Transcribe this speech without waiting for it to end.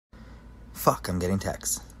Fuck, I'm getting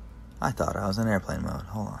texts. I thought I was in airplane mode.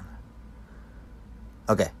 Hold on.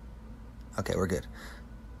 Okay, we're good.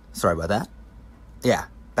 Sorry about that. Yeah,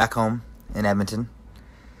 back home in Edmonton.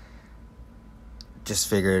 Just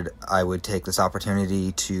figured I would take this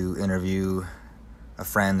opportunity to interview a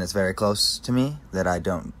friend that's very close to me that I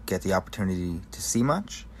don't get the opportunity to see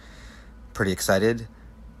much. Pretty excited.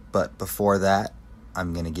 But before that,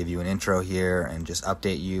 I'm going to give you an intro here and just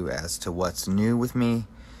update you as to what's new with me.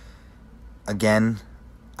 Again,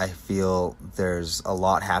 I feel there's a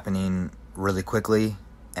lot happening really quickly,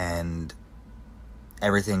 and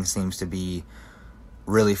everything seems to be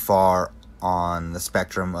really far on the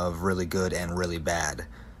spectrum of really good and really bad.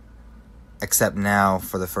 Except now,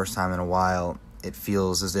 for the first time in a while, it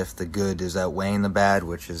feels as if the good is outweighing the bad,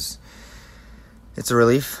 it's a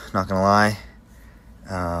relief, not gonna lie.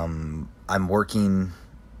 I'm working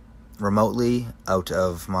remotely out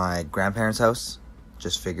of my grandparents' house.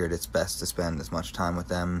 Just figured it's best to spend as much time with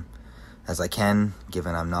them as I can,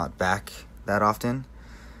 given I'm not back that often.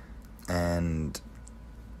 And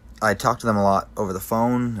I talked to them a lot over the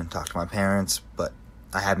phone and talked to my parents, but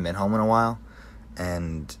I hadn't been home in a while.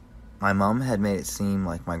 And my mom had made it seem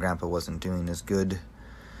like my grandpa wasn't doing as good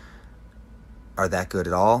or that good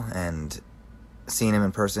at all. And seeing him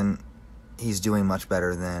in person, he's doing much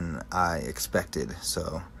better than I expected.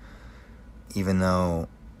 So even though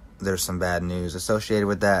there's some bad news associated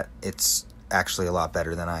with that, it's actually a lot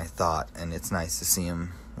better than I thought. And it's nice to see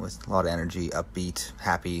him with a lot of energy, upbeat,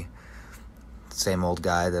 happy, same old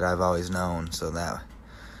guy that I've always known. So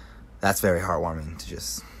that's very heartwarming to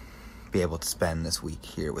just be able to spend this week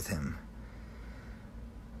here with him.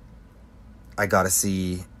 I got to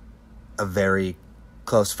see a very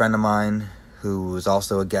close friend of mine who was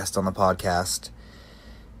also a guest on the podcast,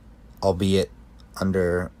 albeit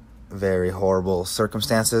under very horrible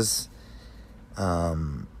circumstances.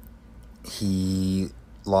 He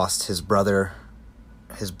lost his brother,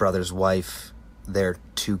 his brother's wife, their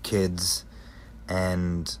 2 kids,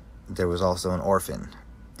 and there was also an orphan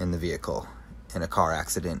in the vehicle in a car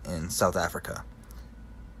accident in South Africa.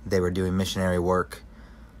 They were doing missionary work.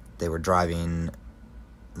 They were driving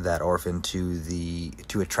that orphan to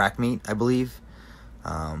a track meet, I believe.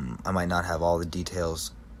 I might not have all the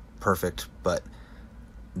details perfect, but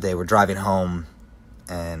they were driving home,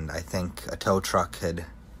 and I think a tow truck had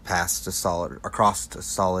passed across a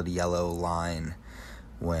solid yellow line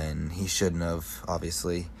when he shouldn't have,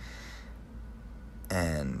 obviously.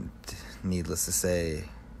 And needless to say,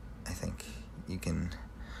 I think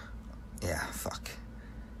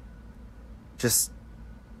just,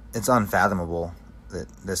 it's unfathomable that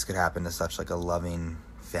this could happen to such a loving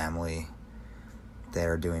family.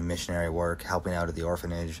 They're doing missionary work, helping out at the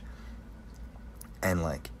orphanage, and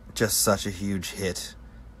just such a huge hit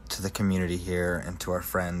to the community here and to our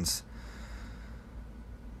friends.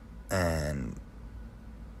 And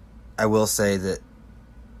I will say that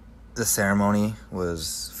the ceremony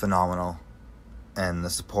was phenomenal, and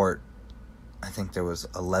the support, I think there was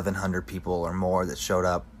 1,100 people or more that showed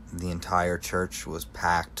up. The entire church was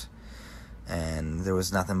packed, and there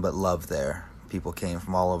was nothing but love there. People came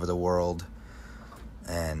from all over the world,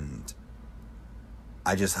 and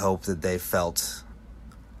I just hope that they felt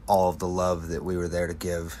all of the love that we were there to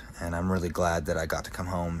give. And I'm really glad that I got to come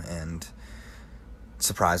home and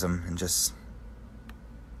surprise them and just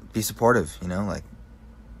be supportive,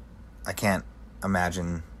 I can't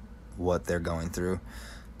imagine what they're going through.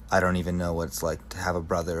 I don't even know what it's like to have a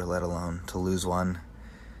brother, let alone to lose one,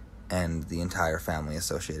 and the entire family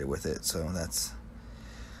associated with it. So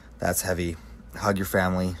that's heavy. Hug your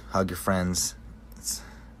family, hug your friends.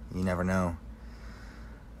 You never know.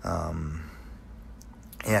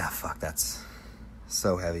 That's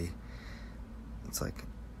so heavy. It's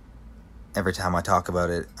every time I talk about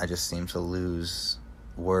it, I just seem to lose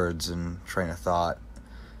words and train of thought.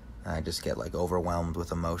 And I just get overwhelmed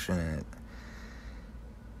with emotion, and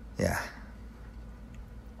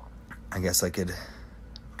I guess I could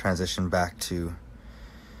transition back to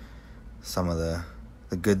some of the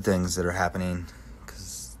good things that are happening,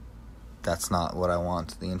 because that's not what I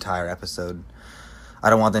want the entire episode. I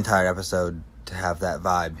don't want the entire episode to have that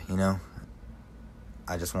vibe,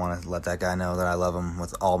 I just want to let that guy know that I love him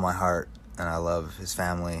with all my heart, and I love his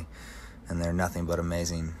family, and they're nothing but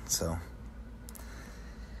amazing. So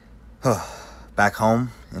back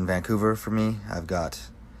home in Vancouver for me, I've got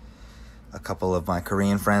a couple of my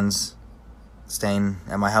Korean friends staying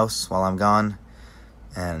at my house while I'm gone,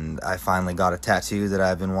 and I finally got a tattoo that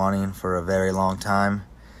I've been wanting for a very long time.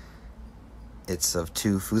 It's of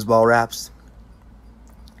 2 foosball wraps.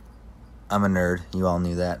 I'm a nerd. You all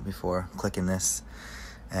knew that before clicking this.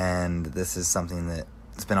 And this is something that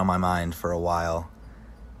It's been on my mind for a while.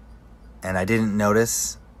 And I didn't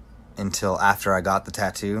notice until after I got the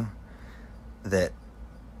tattoo that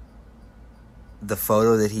the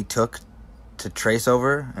photo that he took to trace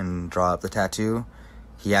over and draw up the tattoo,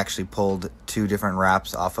 he actually pulled 2 different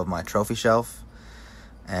wraps off of my trophy shelf.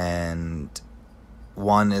 And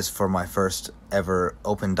one is for my first ever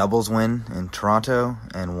open doubles win in Toronto,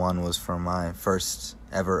 and one was for my first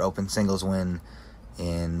ever open singles win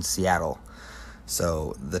in Seattle.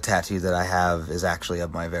 So the tattoo that I have is actually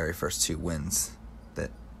of my very first 2 wins.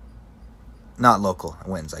 That, not local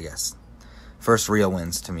wins, I guess. First real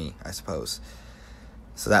wins to me, I suppose.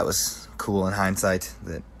 So that was cool in hindsight,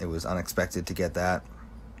 that it was unexpected to get that.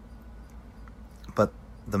 But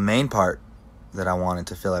the main part that I wanted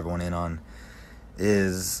to fill everyone in on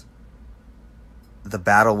is the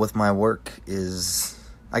battle with my work is,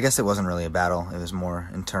 I guess it wasn't really a battle, it was more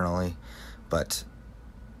internally, but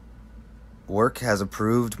work has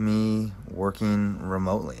approved me working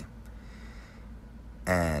remotely.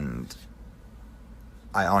 And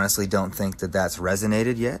I honestly don't think that that's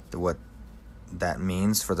resonated yet, what that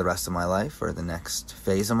means for the rest of my life or the next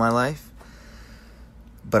phase of my life.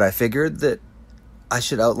 But I figured that I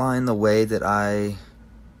should outline the way that I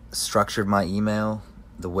structured my email,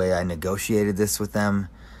 the way I negotiated this with them,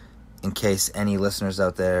 in case any listeners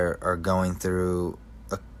out there are going through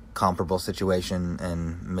a comparable situation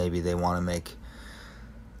and maybe they want to make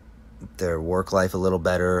their work life a little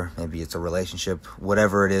better. Maybe it's a relationship,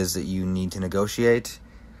 whatever it is that you need to negotiate.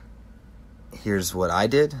 Here's what I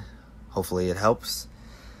did. Hopefully it helps.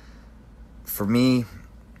 For me,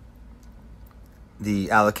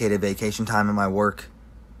 the allocated vacation time in my work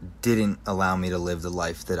didn't allow me to live the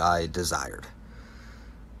life that I desired.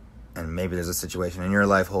 And maybe there's a situation in your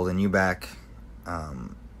life holding you back.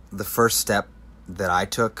 The first step that I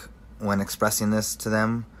took when expressing this to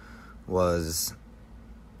them was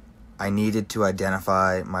I needed to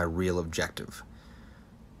identify my real objective.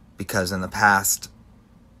 Because in the past,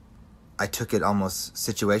 I took it almost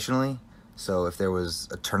situationally. So if there was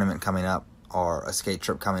a tournament coming up or a skate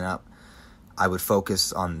trip coming up, I would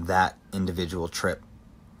focus on that individual trip.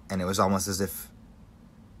 And it was almost as if,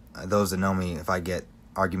 those that know me, if I get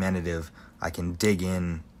argumentative, I can dig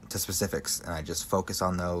in to specifics and I just focus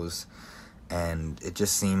on those. And it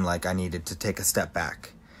just seemed like I needed to take a step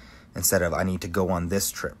back. Instead of I need to go on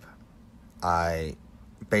this trip, I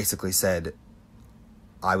basically said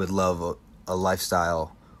I would love a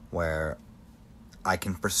lifestyle where I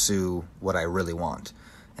can pursue what I really want.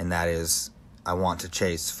 And that is, I want to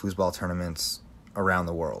chase foosball tournaments around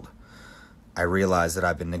the world. I realize that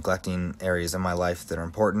I've been neglecting areas in my life that are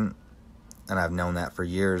important, and I've known that for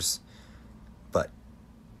years. But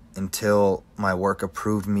until my work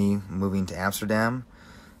approved me moving to Amsterdam,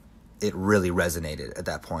 it really resonated at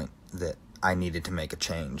that point that I needed to make a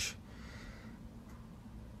change.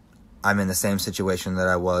 I'm in the same situation that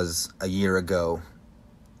I was a year ago,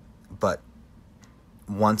 but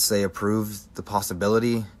once they approved the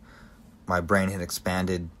possibility, my brain had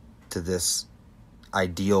expanded to this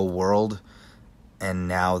ideal world, and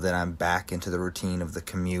now that I'm back into the routine of the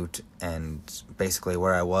commute and basically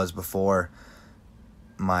where I was before,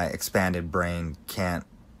 my expanded brain can't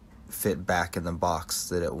fit back in the box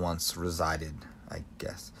that it once resided, I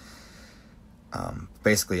guess.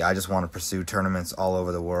 Basically, I just want to pursue tournaments all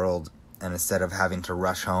over the world, and instead of having to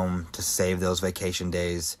rush home to save those vacation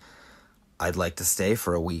days, I'd like to stay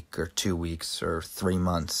for a week or 2 weeks or 3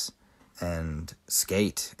 months and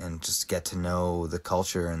skate and just get to know the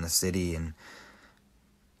culture and the city and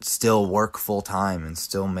still work full time and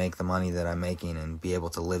still make the money that I'm making and be able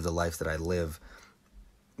to live the life that I live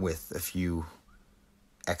with a few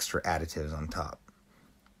extra additives on top.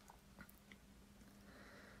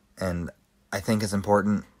 And I think it's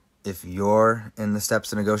important, if you're in the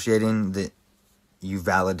steps of negotiating, that you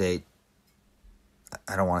validate,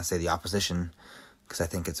 I don't want to say the opposition, because I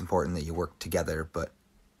think it's important that you work together, but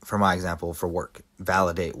for my example, for work,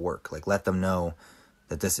 validate work. Like, let them know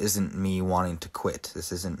that this isn't me wanting to quit.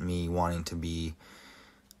 This isn't me wanting to be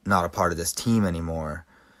not a part of this team anymore.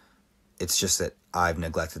 It's just that I've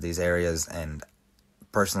neglected these areas, and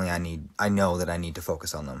personally I know that I need to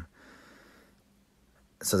focus on them.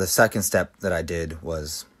 So the second step that I did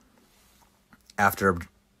was, after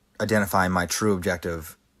identifying my true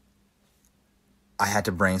objective, I had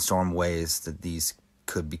to brainstorm ways that these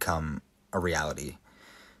could become a reality.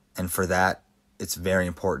 And for that, it's very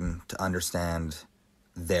important to understand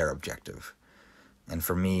their objective. And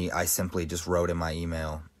for me, I simply just wrote in my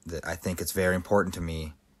email that I think it's very important to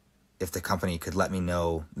me if the company could let me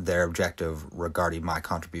know their objective regarding my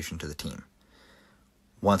contribution to the team.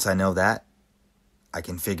 Once I know that, I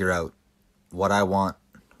can figure out what I want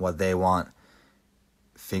what they want,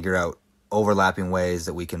 figure out overlapping ways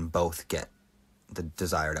that we can both get the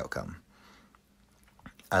desired outcome.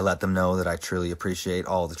 I let them know that I truly appreciate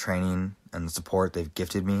all the training and the support they've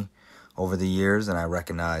gifted me over the years, and I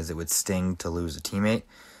recognize it would sting to lose a teammate.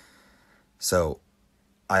 So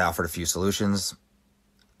I offered a few solutions.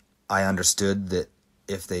 I understood that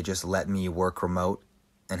if they just let me work remote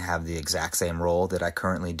and have the exact same role that I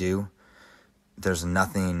currently do, there's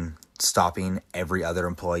nothing stopping every other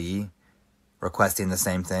employee requesting the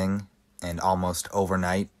same thing, and almost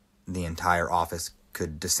overnight, the entire office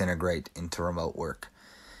could disintegrate into remote work.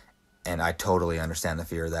 And I totally understand the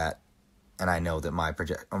fear of that, and I know that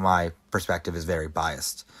my perspective is very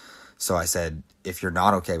biased. So I said, if you're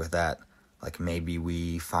not okay with that, like maybe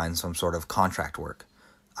we find some sort of contract work.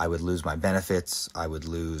 I would lose my benefits, I would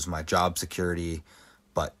lose my job security,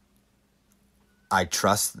 but I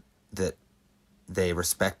trust that they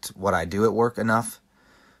respect what I do at work enough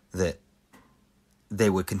that they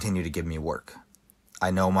would continue to give me work.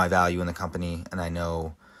 I know my value in the company, and I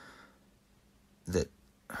know that,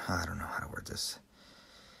 I don't know how to word this.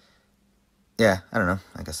 Yeah, I don't know.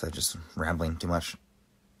 I guess I'm just rambling too much.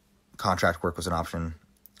 Contract work was an option.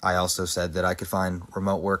 I also said that I could find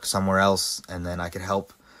remote work somewhere else, and then I could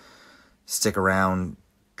help stick around,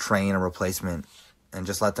 train a replacement, and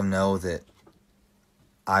just let them know that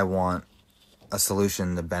I want a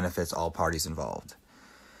solution that benefits all parties involved.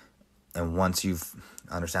 And once you've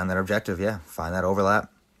understand that objective, find that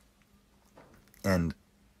overlap. And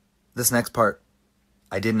this next part,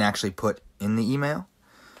 I didn't actually put in the email.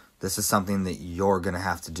 This is something that you're going to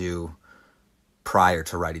have to do prior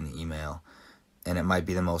to writing the email. And it might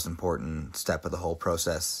be the most important step of the whole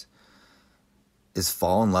process, is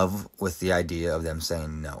fall in love with the idea of them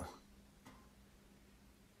saying no.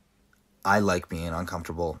 I like being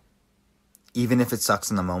uncomfortable. Even if it sucks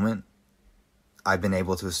in the moment, I've been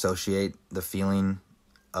able to associate the feeling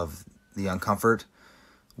of the uncomfort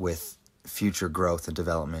with future growth and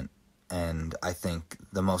development. And I think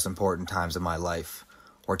the most important times of my life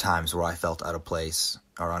were times where I felt out of place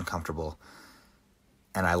or uncomfortable.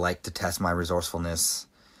 And I like to test my resourcefulness.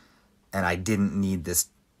 And I didn't need this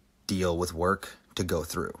deal with work to go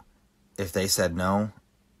through. If they said no,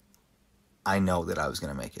 I know that I was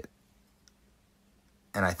going to make it.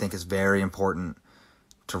 And I think it's very important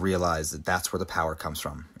to realize that that's where the power comes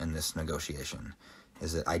from in this negotiation,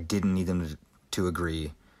 is that I didn't need them to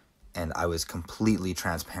agree, and I was completely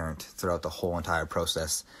transparent throughout the whole entire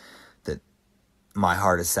process that my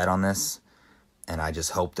heart is set on this, and I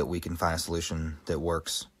just hope that we can find a solution that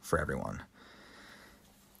works for everyone.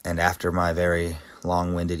 And after my very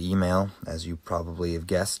long-winded email, as you probably have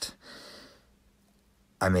guessed,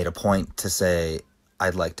 I made a point to say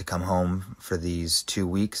I'd like to come home for these 2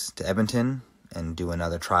 weeks to Edmonton and do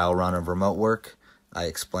another trial run of remote work. I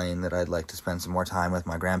explained that I'd like to spend some more time with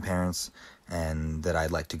my grandparents and that I'd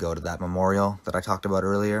like to go to that memorial that I talked about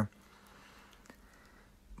earlier.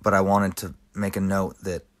 But I wanted to make a note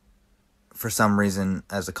that for some reason,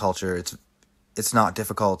 as a culture, it's not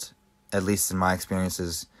difficult, at least in my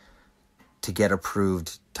experiences, to get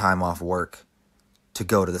approved time off work to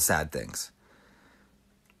go to the sad things.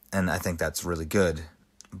 And I think that's really good.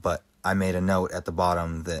 But I made a note at the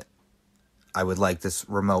bottom that I would like this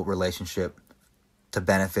remote relationship to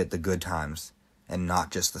benefit the good times and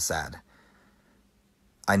not just the sad.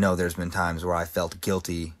 I know there's been times where I felt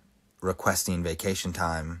guilty requesting vacation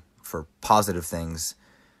time for positive things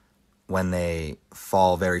when they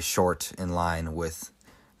fall very short in line with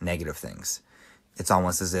negative things. It's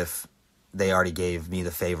almost as if they already gave me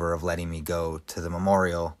the favor of letting me go to the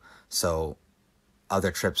memorial, so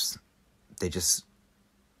other trips, they just,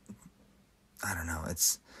 I don't know,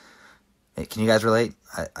 hey, can you guys relate?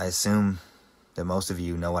 I assume that most of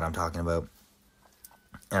you know what I'm talking about.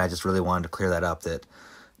 And I just really wanted to clear that up, that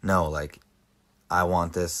no, like, I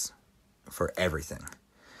want this for everything.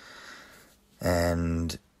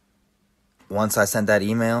 And once I sent that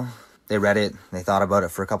email, they read it, they thought about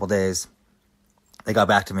it for a couple days, they got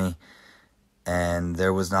back to me, and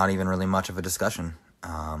there was not even really much of a discussion.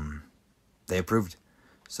 They approved.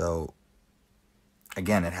 So,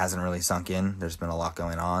 again, it hasn't really sunk in. There's been a lot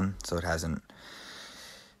going on, so it hasn't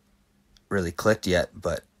really clicked yet,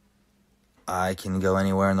 but I can go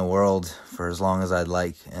anywhere in the world for as long as I'd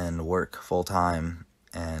like and work full-time,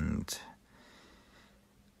 and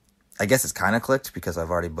I guess it's kind of clicked because I've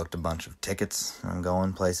already booked a bunch of tickets. I'm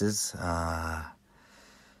going places. I'm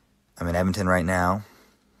in Edmonton right now.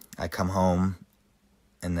 I come home,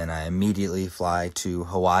 and then I immediately fly to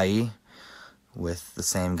Hawaii with the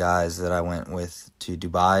same guys that I went with to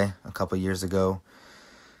Dubai a couple years ago.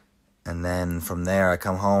 And then from there, I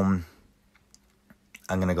come home,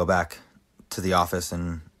 I'm going to go back to the office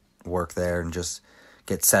and work there and just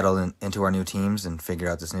get settled into our new teams and figure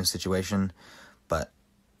out this new situation. But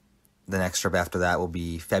the next trip after that will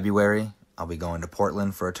be February. I'll be going to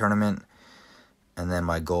Portland for a tournament. And then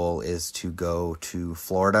my goal is to go to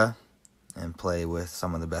Florida and play with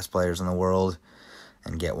some of the best players in the world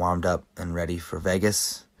and get warmed up and ready for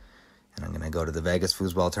Vegas. And I'm going to go to the Vegas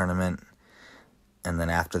foosball tournament. And then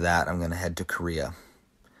after that, I'm going to head to Korea.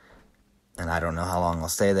 And I don't know how long I'll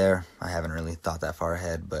stay there. I haven't really thought that far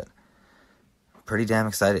ahead, but pretty damn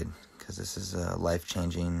excited because this is a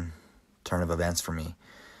life-changing turn of events for me.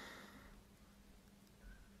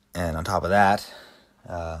 And on top of that,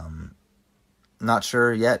 not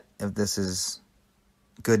sure yet if this is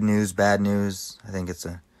good news, bad news. I think it's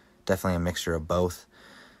definitely a mixture of both.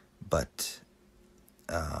 But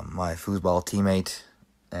my foosball teammate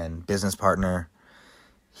and business partner,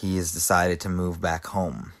 he has decided to move back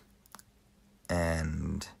home.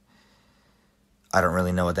 And I don't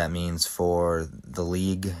really know what that means for the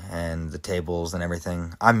league and the tables and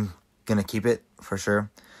everything. I'm going to keep it for sure.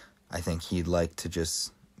 I think he'd like to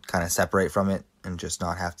just kind of separate from it and just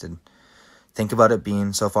not have to think about it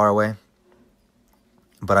being so far away.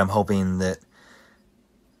 But I'm hoping that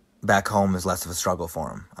back home is less of a struggle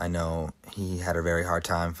for him. I know he had a very hard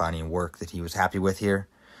time finding work that he was happy with here.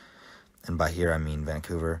 And by here, I mean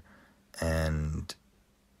Vancouver. And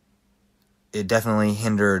it definitely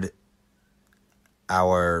hindered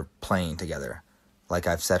our playing together. Like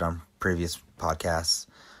I've said on previous podcasts,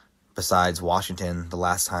 besides Washington, the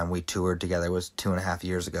last time we toured together was 2.5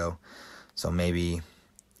 years ago. So maybe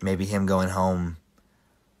him going home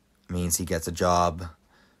means he gets a job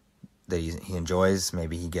that he enjoys.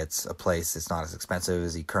 Maybe he gets a place that's not as expensive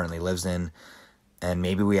as he currently lives in. And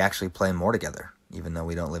maybe we actually play more together, even though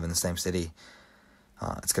we don't live in the same city.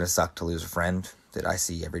 It's going to suck to lose a friend that I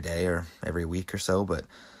see every day or every week or so, but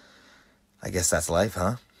I guess that's life,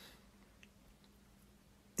 huh?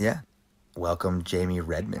 Yeah. Welcome, Jamie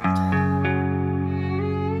Redmond.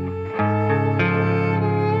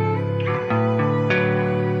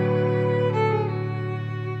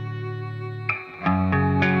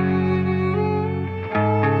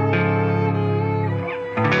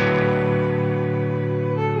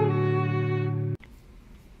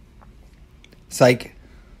 Psych.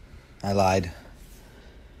 I lied.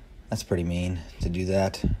 That's pretty mean to do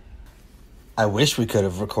that. I wish we could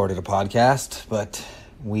have recorded a podcast, but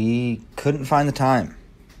we couldn't find the time.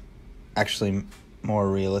 Actually, more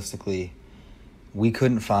realistically, we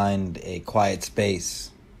couldn't find a quiet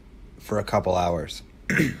space for a couple hours.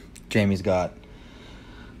 Jamie's got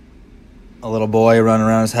a little boy running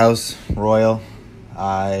around his house, Royal.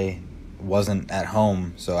 I wasn't at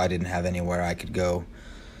home, so I didn't have anywhere I could go.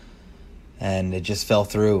 And it just fell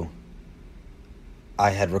through. I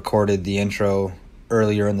had recorded the intro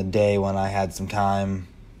earlier in the day when I had some time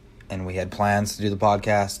and we had plans to do the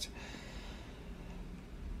podcast.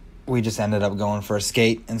 We just ended up going for a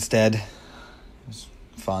skate instead. It was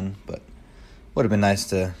fun, but would have been nice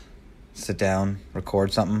to sit down,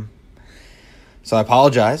 record something. So I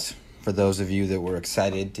apologize for those of you that were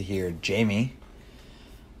excited to hear Jamie.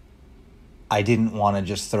 I didn't want to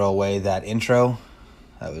just throw away that intro.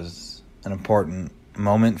 That was an important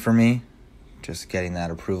moment for me, just getting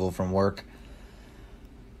that approval from work.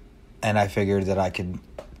 And I figured that I could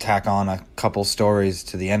tack on a couple stories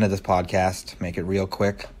to the end of this podcast, make it real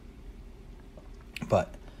quick.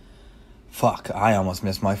 But fuck, I almost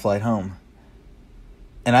missed my flight home.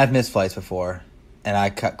 And I've missed flights before, and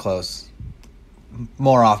I cut close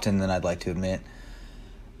more often than I'd like to admit.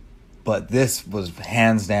 But this was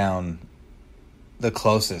hands down the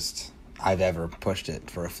closest I've ever pushed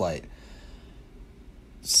it for a flight.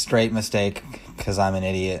 Straight mistake, because I'm an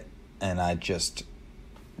idiot, and I just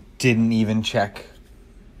didn't even check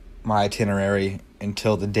my itinerary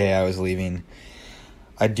until the day I was leaving.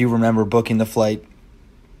 I do remember booking the flight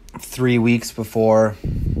 3 weeks before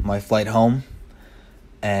my flight home,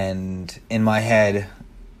 and in my head,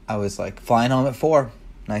 I was like, flying home at 4,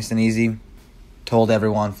 nice and easy. Told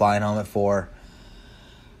everyone flying home at 4,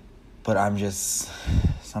 but I'm just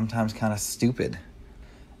sometimes kind of stupid,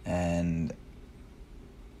 and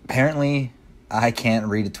apparently, I can't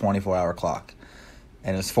read a 24-hour clock.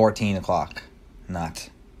 And it was 14 o'clock, not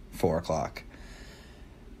 4 o'clock.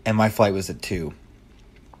 And my flight was at 2.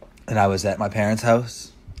 And I was at my parents'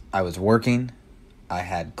 house. I was working. I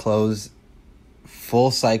had clothes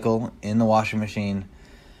full cycle in the washing machine.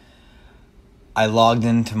 I logged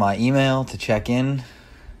into my email to check in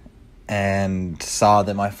and saw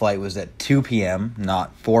that my flight was at 2 p.m.,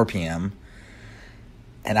 not 4 p.m.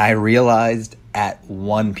 And I realized at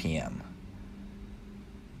 1 p.m.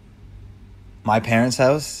 My parents'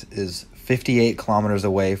 house is 58 kilometers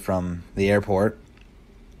away from the airport.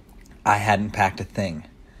 I hadn't packed a thing.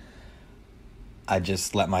 I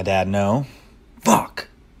just let my dad know. Fuck!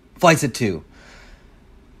 Flight's at 2.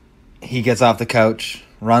 He gets off the couch,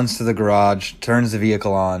 runs to the garage, turns the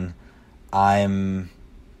vehicle on. I'm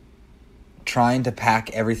trying to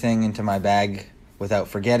pack everything into my bag without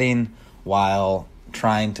forgetting, while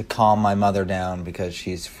trying to calm my mother down because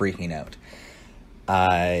she's freaking out.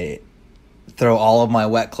 I throw all of my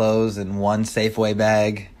wet clothes in one Safeway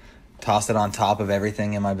bag, toss it on top of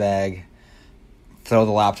everything in my bag, throw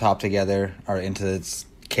the laptop together or into its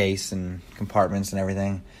case and compartments and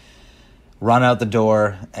everything, run out the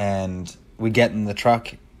door, and we get in the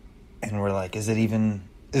truck and we're like, is it even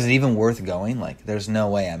worth going? Like, there's no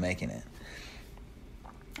way I'm making it.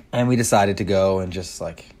 And we decided to go and just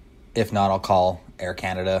like, if not, I'll call Air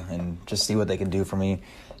Canada and just see what they can do for me,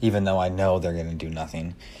 even though I know they're going to do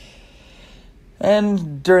nothing.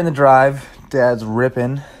 And during the drive, Dad's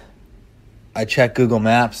ripping. I check Google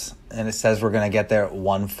Maps and it says we're going to get there at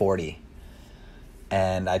 1:40.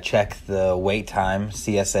 And I check the wait time,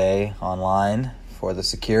 CSA, online for the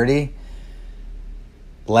security.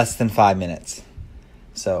 Less than 5 minutes.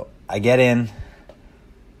 So I get in,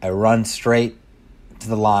 I run straight to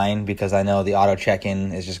the line because I know the auto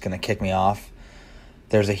check-in is just going to kick me off.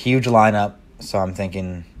 There's a huge lineup, so I'm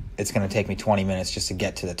thinking it's going to take me 20 minutes just to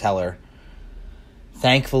get to the teller.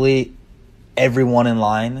 Thankfully, everyone in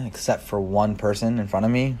line, except for one person in front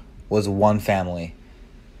of me, was one family.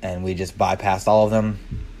 And we just bypassed all of them.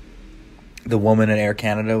 The woman at Air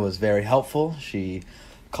Canada was very helpful. She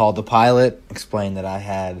called the pilot, explained that I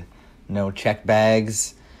had no checked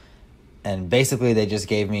bags, and basically they just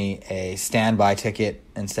gave me a standby ticket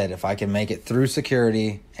and said if I can make it through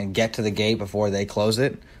security and get to the gate before they close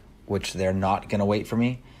it, which they're not going to wait for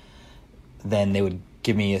me, then they would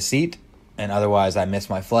give me a seat, and otherwise I miss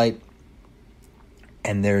my flight.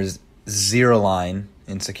 And there's zero line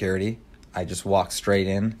in security. I just walk straight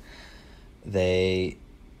in. I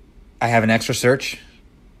have an extra search,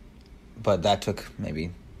 but that took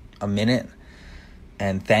maybe a minute.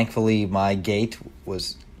 And thankfully, my gate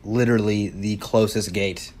was literally the closest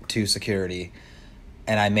gate to security.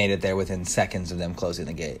 And I made it there within seconds of them closing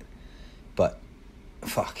the gate. But,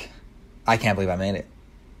 fuck. I can't believe I made it.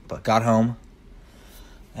 But got home.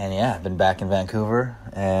 And yeah, I've been back in Vancouver.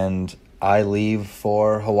 And I leave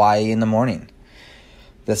for Hawaii in the morning.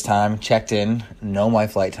 This time, checked in, know my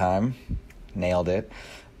flight time, nailed it.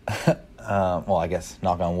 Well, I guess,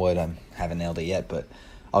 knock on wood, I haven't nailed it yet, but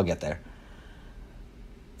I'll get there.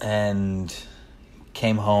 And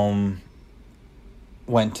came home,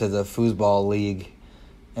 went to the foosball league,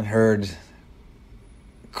 and heard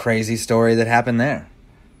crazy story that happened there.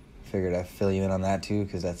 Figured I'd fill you in on that too,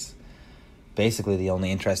 because that's basically the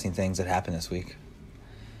only interesting things that happened this week.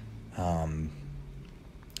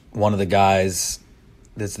 One of the guys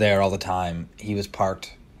that's there all the time, he was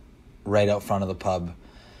parked right out front of the pub,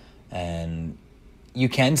 and you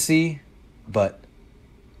can see, but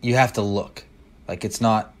you have to look. Like, it's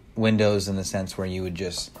not windows in the sense where you would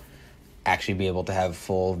just actually be able to have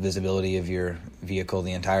full visibility of your vehicle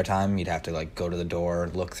the entire time. You'd have to like go to the door,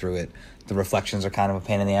 look through it. The reflections are kind of a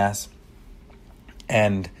pain in the ass.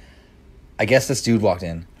 And I guess this dude walked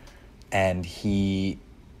in, and he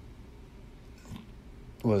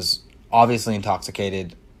was obviously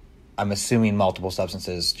intoxicated. I'm assuming multiple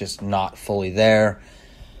substances, just not fully there.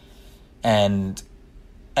 And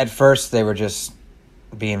at first they were just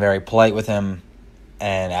being very polite with him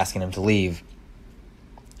and asking him to leave.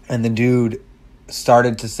 And the dude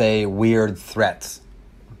started to say weird threats,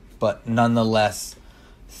 but nonetheless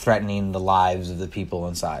threatening the lives of the people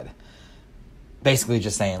inside. Basically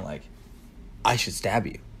just saying like, I should stab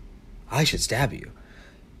you. I should stab you.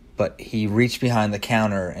 But he reached behind the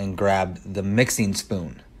counter and grabbed the mixing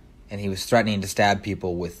spoon, and he was threatening to stab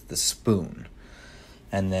people with the spoon.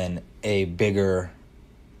 And then a bigger,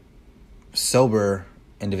 sober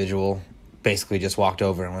individual basically just walked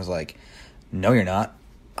over and was like, no, you're not.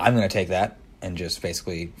 I'm going to take that, and just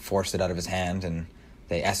basically forced it out of his hand, and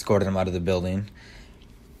they escorted him out of the building.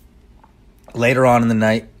 Later on in the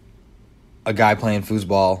night, a guy playing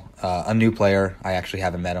foosball, a new player, I actually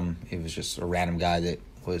haven't met him. He was just a random guy that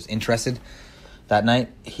was interested that night.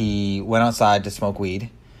 He went outside to smoke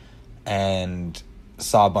weed and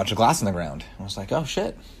saw a bunch of glass on the ground. I was like, oh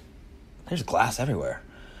shit, there's glass everywhere.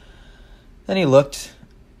 Then he looked,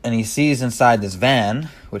 and he sees inside this van,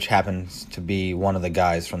 which happens to be one of the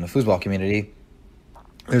guys from the foosball community,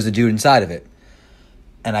 there's a dude inside of it.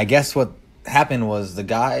 And I guess what happened was the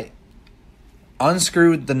guy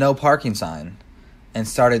unscrewed the no parking sign and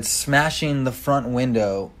started smashing the front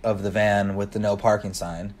window of the van with the no parking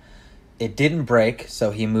sign. It didn't break,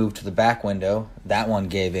 so he moved to the back window. That one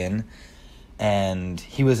gave in, and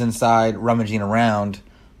he was inside rummaging around,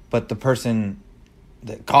 but the person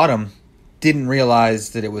that caught him didn't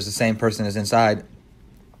realize that it was the same person as inside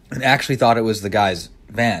and actually thought it was the guy's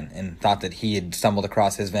van and thought that he had stumbled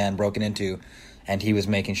across his van, broken into, and he was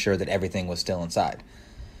making sure that everything was still inside.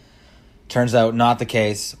 Turns out not the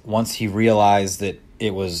case. Once he realized that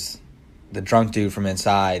it was the drunk dude from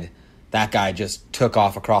inside, that guy just took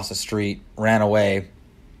off across the street, ran away.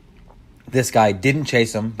 This guy didn't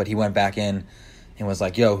chase him, but he went back in and was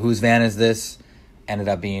like, yo, whose van is this? Ended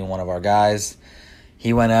up being one of our guys.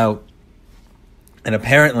 He went out, and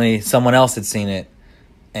apparently someone else had seen it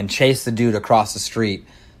and chased the dude across the street,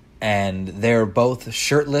 and they're both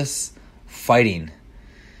shirtless, fighting.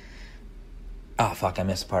 Oh, fuck, I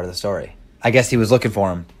missed part of the story. I guess he was looking for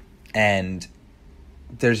him, and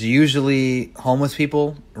there's usually homeless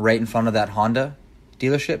people right in front of that Honda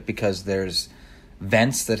dealership because there's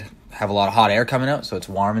vents that have a lot of hot air coming out, so it's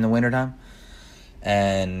warm in the wintertime.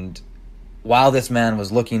 And while this man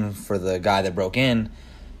was looking for the guy that broke in,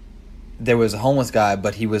 there was a homeless guy,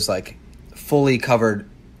 but he was like fully covered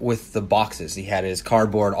with the boxes. He had his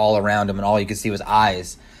cardboard all around him, and all you could see was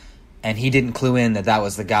eyes. And he didn't clue in that that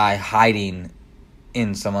was the guy hiding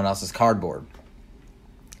in someone else's cardboard.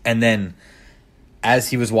 And then as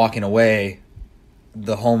he was walking away,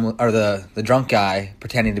 the drunk guy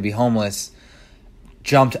pretending to be homeless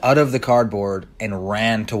jumped out of the cardboard and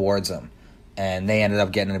ran towards him. And they ended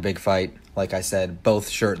up getting in a big fight. Like I said, both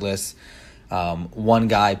shirtless. One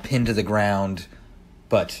guy pinned to the ground,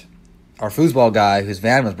 but our foosball guy, whose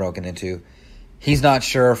van was broken into, he's not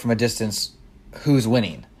sure from a distance who's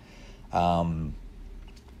winning.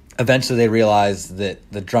 Eventually they realize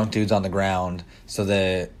that the drunk dude's on the ground,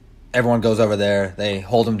 so everyone goes over there, they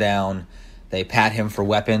hold him down, they pat him for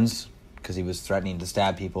weapons, because he was threatening to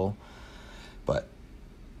stab people. But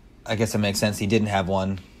I guess it makes sense he didn't have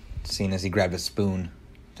one, seeing as he grabbed a spoon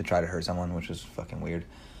to try to hurt someone, which was fucking weird.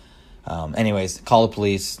 Anyways, call the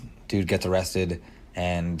police, dude gets arrested,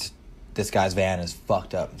 and this guy's van is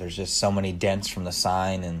fucked up. There's just so many dents from the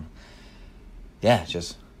sign, and yeah,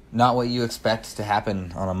 just not what you expect to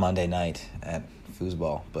happen on a Monday night at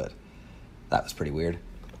foosball, but that was pretty weird.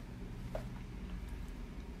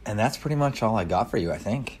 And that's pretty much all I got for you, I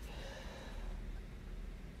think.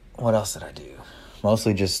 What else did I do?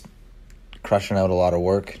 Mostly just crushing out a lot of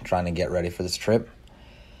work, trying to get ready for this trip.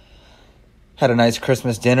 Had a nice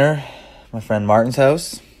Christmas dinner at my friend Martin's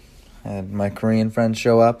house. Had my Korean friends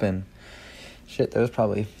show up, and shit, there was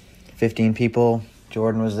probably 15 people.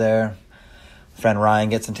 Jordan was there. Friend Ryan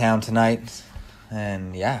gets in town tonight.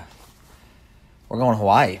 And yeah, we're going to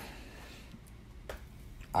Hawaii.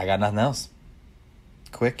 I got nothing else.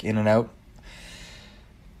 Quick, in and out.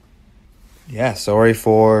 Yeah, sorry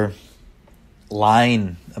for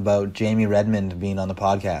lying about Jamie Redmond being on the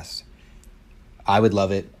podcast. I would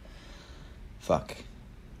love it. Fuck.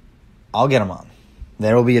 I'll get him on.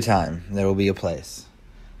 There will be a time. There will be a place.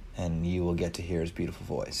 And you will get to hear his beautiful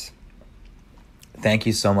voice. Thank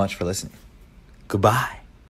you so much for listening. Goodbye.